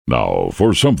Now,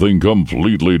 for something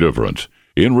completely different.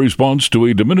 In response to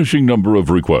a diminishing number of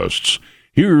requests,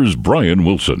 here's Brian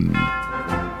Wilson.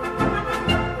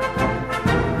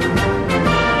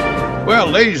 Well,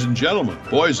 ladies and gentlemen,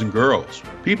 boys and girls,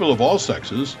 people of all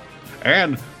sexes,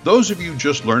 and those of you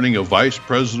just learning of Vice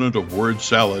President of Word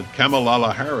Salad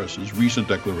Kamala Harris's recent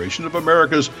declaration of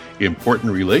America's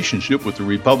important relationship with the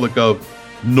Republic of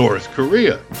North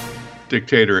Korea.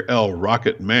 Dictator El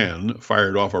Rocket Man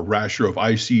fired off a rasher of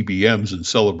ICBMs in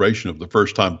celebration of the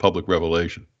first-time public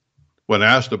revelation. When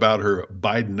asked about her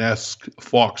Biden-esque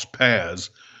Fox Paz,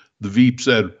 the Veep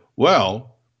said,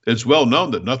 well, it's well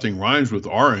known that nothing rhymes with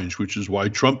orange, which is why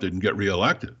Trump didn't get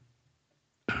reelected.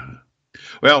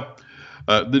 Well,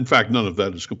 in fact, none of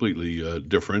that is completely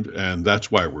different, and that's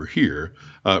why we're here.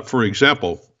 For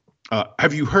example,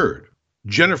 have you heard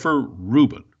Jennifer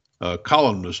Rubin, a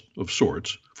columnist of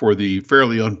sorts for the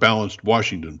fairly unbalanced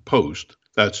Washington Post,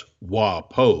 that's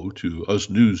WAPO to us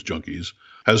news junkies,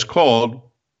 has called,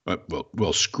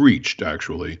 screeched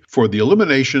actually, for the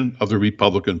elimination of the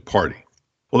Republican Party.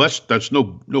 Well, that's no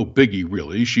biggie,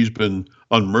 really. She's been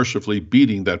unmercifully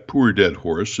beating that poor dead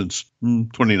horse since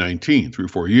 2019, 3 or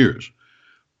 4 years.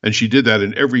 And she did that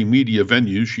in every media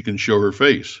venue she can show her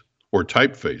face, or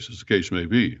typeface, as the case may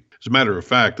be. As a matter of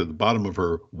fact, at the bottom of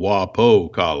her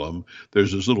WAPO column,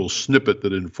 there's this little snippet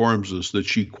that informs us that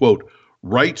she, quote,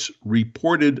 writes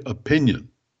reported opinion,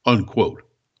 unquote.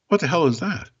 What the hell is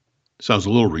that? Sounds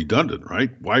a little redundant, right?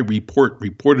 Why report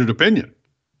reported opinion?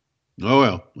 Oh,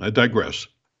 well, I digress.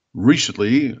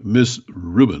 Recently, Ms.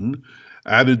 Rubin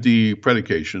added the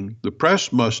predication, the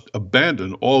press must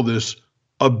abandon all this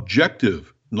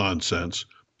objective nonsense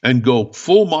and go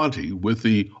full Monty with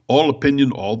the all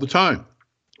opinion all the time.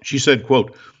 She said,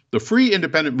 quote, the free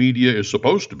independent media is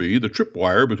supposed to be the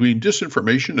tripwire between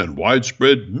disinformation and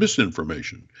widespread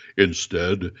misinformation.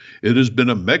 Instead, it has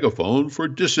been a megaphone for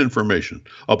disinformation,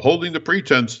 upholding the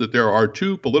pretense that there are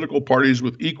two political parties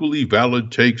with equally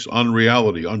valid takes on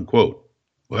reality, unquote.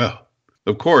 Well,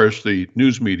 of course, the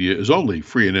news media is only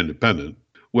free and independent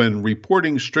when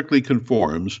reporting strictly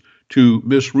conforms to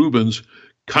Miss Rubin's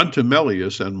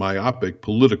contumelious and myopic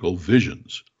political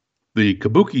visions. The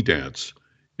kabuki dance,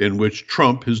 in which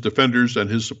Trump, his defenders, and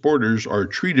his supporters are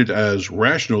treated as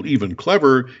rational, even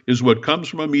clever, is what comes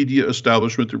from a media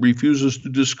establishment that refuses to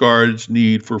discard its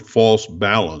need for false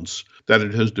balance that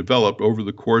it has developed over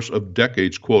the course of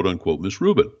decades, quote-unquote, Miss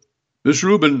Rubin. Miss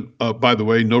Rubin, by the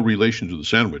way, no relation to the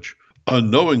sandwich,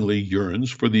 unknowingly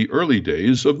yearns for the early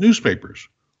days of newspapers,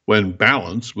 when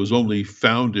balance was only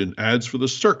found in ads for the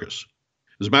circus.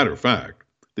 As a matter of fact,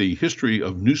 the history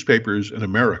of newspapers in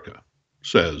America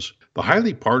says the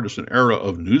highly partisan era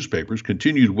of newspapers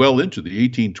continued well into the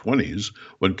 1820s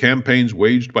when campaigns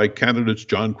waged by candidates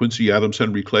John Quincy Adams,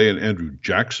 Henry Clay, and Andrew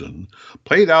Jackson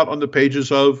played out on the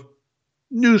pages of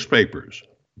newspapers.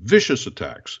 Vicious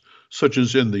attacks, such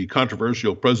as in the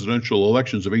controversial presidential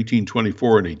elections of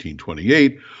 1824 and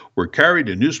 1828, were carried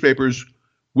in newspapers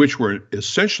which were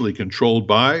essentially controlled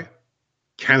by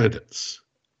candidates.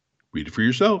 Read it for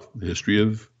yourself. The history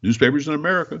of newspapers in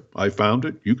America. I found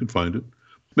it. You can find it.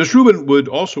 Ms. Rubin would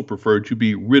also prefer to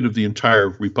be rid of the entire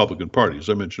Republican Party, as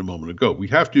I mentioned a moment ago. We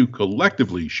have to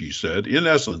collectively, she said, in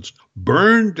essence,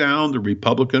 burn down the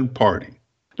Republican Party.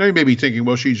 Now you may be thinking,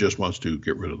 well, she just wants to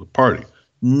get rid of the party.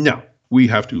 No, we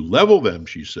have to level them,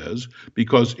 she says,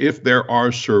 because if there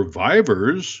are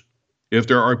survivors, if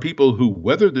there are people who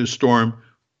weather this storm,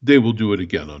 they will do it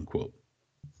again, unquote.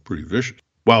 Pretty vicious.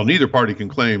 While neither party can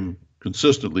claim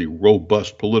consistently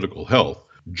robust political health,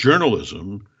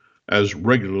 journalism, as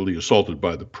regularly assaulted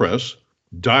by the press,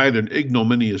 died an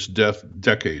ignominious death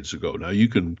decades ago. Now, you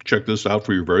can check this out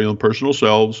for your very own personal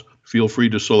selves. Feel free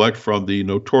to select from the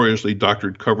notoriously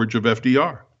doctored coverage of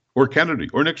FDR, or Kennedy,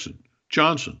 or Nixon,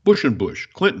 Johnson, Bush and Bush,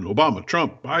 Clinton, Obama,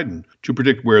 Trump, Biden, to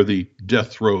predict where the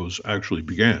death throes actually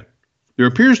began. There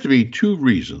appears to be two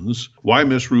reasons why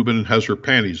Miss Rubin has her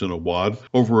panties in a wad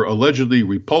over allegedly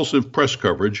repulsive press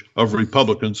coverage of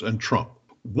Republicans and Trump.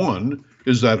 One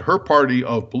is that her party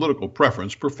of political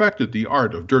preference perfected the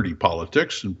art of dirty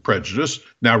politics and prejudice,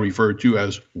 now referred to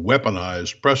as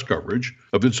weaponized press coverage,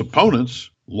 of its opponents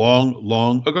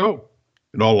long ago.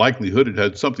 In all likelihood, it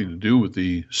had something to do with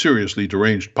the seriously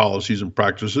deranged policies and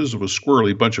practices of a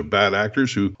squirrely bunch of bad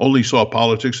actors who only saw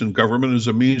politics and government as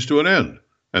a means to an end.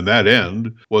 And that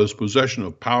end was possession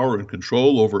of power and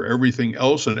control over everything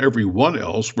else and everyone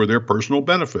else for their personal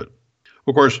benefit.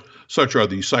 Of course, such are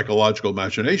the psychological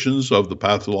machinations of the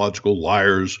pathological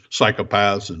liars,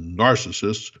 psychopaths, and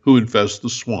narcissists who infest the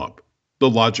swamp, the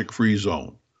logic-free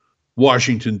zone,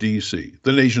 Washington, D.C.,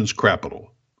 the nation's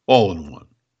capital, all in one.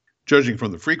 Judging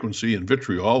from the frequency and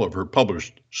vitriol of her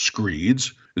published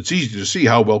screeds, it's easy to see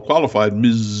how well qualified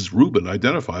Ms. Rubin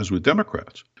identifies with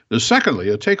Democrats. Secondly,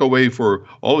 a takeaway for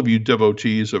all of you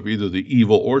devotees of either the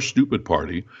evil or stupid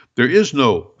party, there is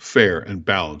no fair and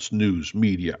balanced news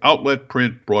media outlet,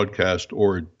 print, broadcast,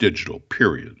 or digital,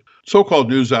 period. So-called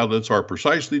news outlets are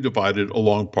precisely divided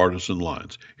along partisan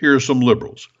lines. Here are some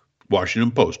liberals: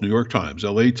 Washington Post, New York Times,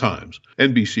 LA Times,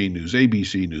 NBC News,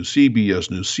 ABC News, CBS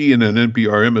News, CNN,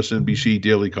 NPR, MSNBC,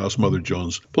 Daily Kos, Mother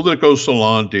Jones, Politico,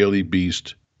 Salon, Daily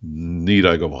Beast. Need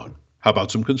I go on? How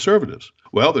about some conservatives?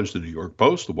 Well, there's the New York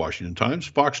Post, the Washington Times,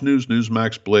 Fox News,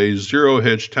 Newsmax, Blaze, Zero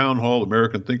Hedge, Town Hall,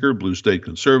 American Thinker, Blue State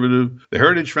Conservative, the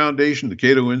Heritage Foundation, the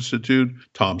Cato Institute,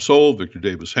 Tom Sowell, Victor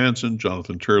Davis Hanson,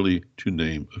 Jonathan Turley, to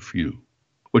name a few.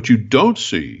 What you don't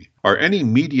see are any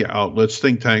media outlets,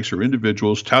 think tanks, or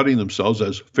individuals touting themselves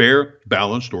as fair,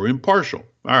 balanced, or impartial.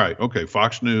 All right, okay,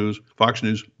 Fox News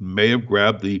may have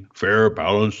grabbed the fair,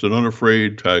 balanced, and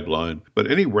unafraid tagline,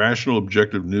 but any rational,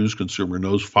 objective news consumer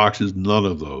knows Fox is none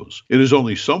of those. It is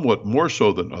only somewhat more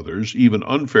so than others, even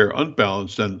unfair,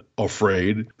 unbalanced, and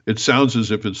afraid. It sounds as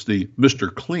if it's the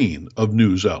Mr. Clean of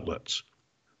news outlets.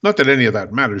 Not that any of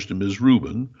that matters to Ms.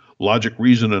 Rubin. Logic,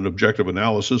 reason, and objective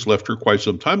analysis left her quite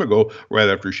some time ago, right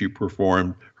after she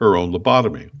performed her own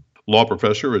lobotomy. Law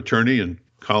professor, attorney, and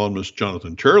columnist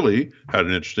Jonathan Turley had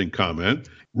an interesting comment.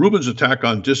 Rubin's attack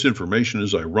on disinformation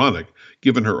is ironic,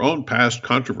 given her own past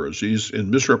controversies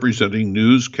in misrepresenting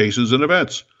news, cases, and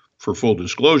events. For full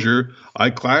disclosure,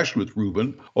 I clashed with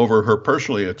Rubin over her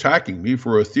personally attacking me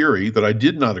for a theory that I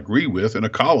did not agree with in a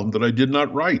column that I did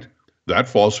not write. That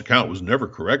false account was never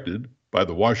corrected by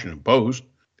the Washington Post.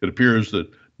 It appears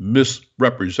that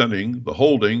misrepresenting the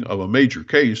holding of a major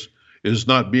case is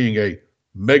not being a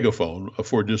megaphone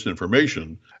for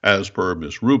disinformation, as per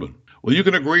Ms. Rubin. Well, you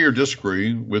can agree or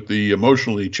disagree with the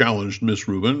emotionally challenged Ms.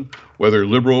 Rubin, whether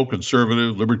liberal,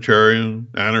 conservative, libertarian,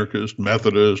 anarchist,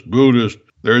 Methodist, Buddhist.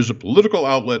 There is a political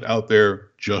outlet out there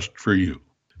just for you.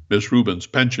 Ms. Rubin's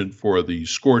penchant for the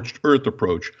scorched earth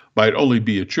approach might only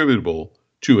be attributable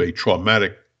to a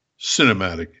traumatic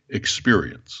cinematic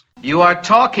experience. You are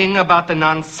talking about the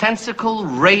nonsensical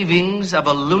ravings of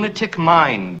a lunatic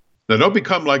mind. Now, don't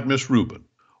become like Miss Rubin.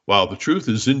 While the truth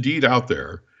is indeed out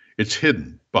there, it's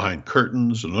hidden behind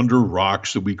curtains and under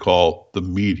rocks that we call the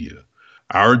media.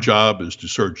 Our job is to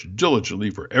search diligently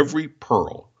for every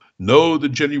pearl. Know the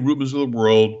Jenny Rubins of the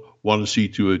world. Want to see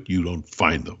to it you don't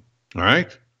find them. All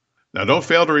right? Now, don't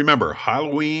fail to remember,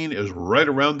 Halloween is right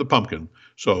around the pumpkin,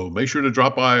 so make sure to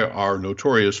drop by our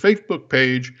Notorious Facebook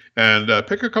page and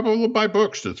pick a couple of my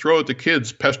books to throw at the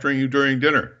kids pestering you during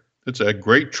dinner. It's a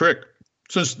great trick.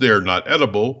 Since they're not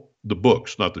edible, the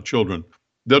books, not the children,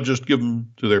 they'll just give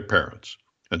them to their parents.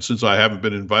 And since I haven't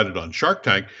been invited on Shark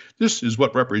Tank, this is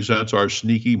what represents our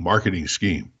sneaky marketing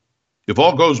scheme. If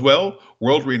all goes well,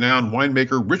 world-renowned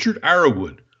winemaker Richard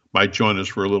Arrowood might join us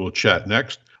for a little chat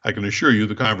next. I can assure you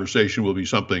the conversation will be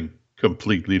something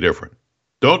completely different.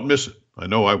 Don't miss it. I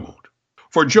know I won't.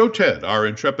 For Joe Ted, our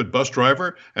intrepid bus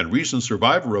driver and recent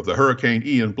survivor of the Hurricane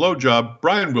Ian blowjob,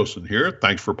 Brian Wilson here.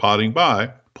 Thanks for podding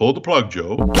by. Pull the plug,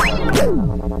 Joe.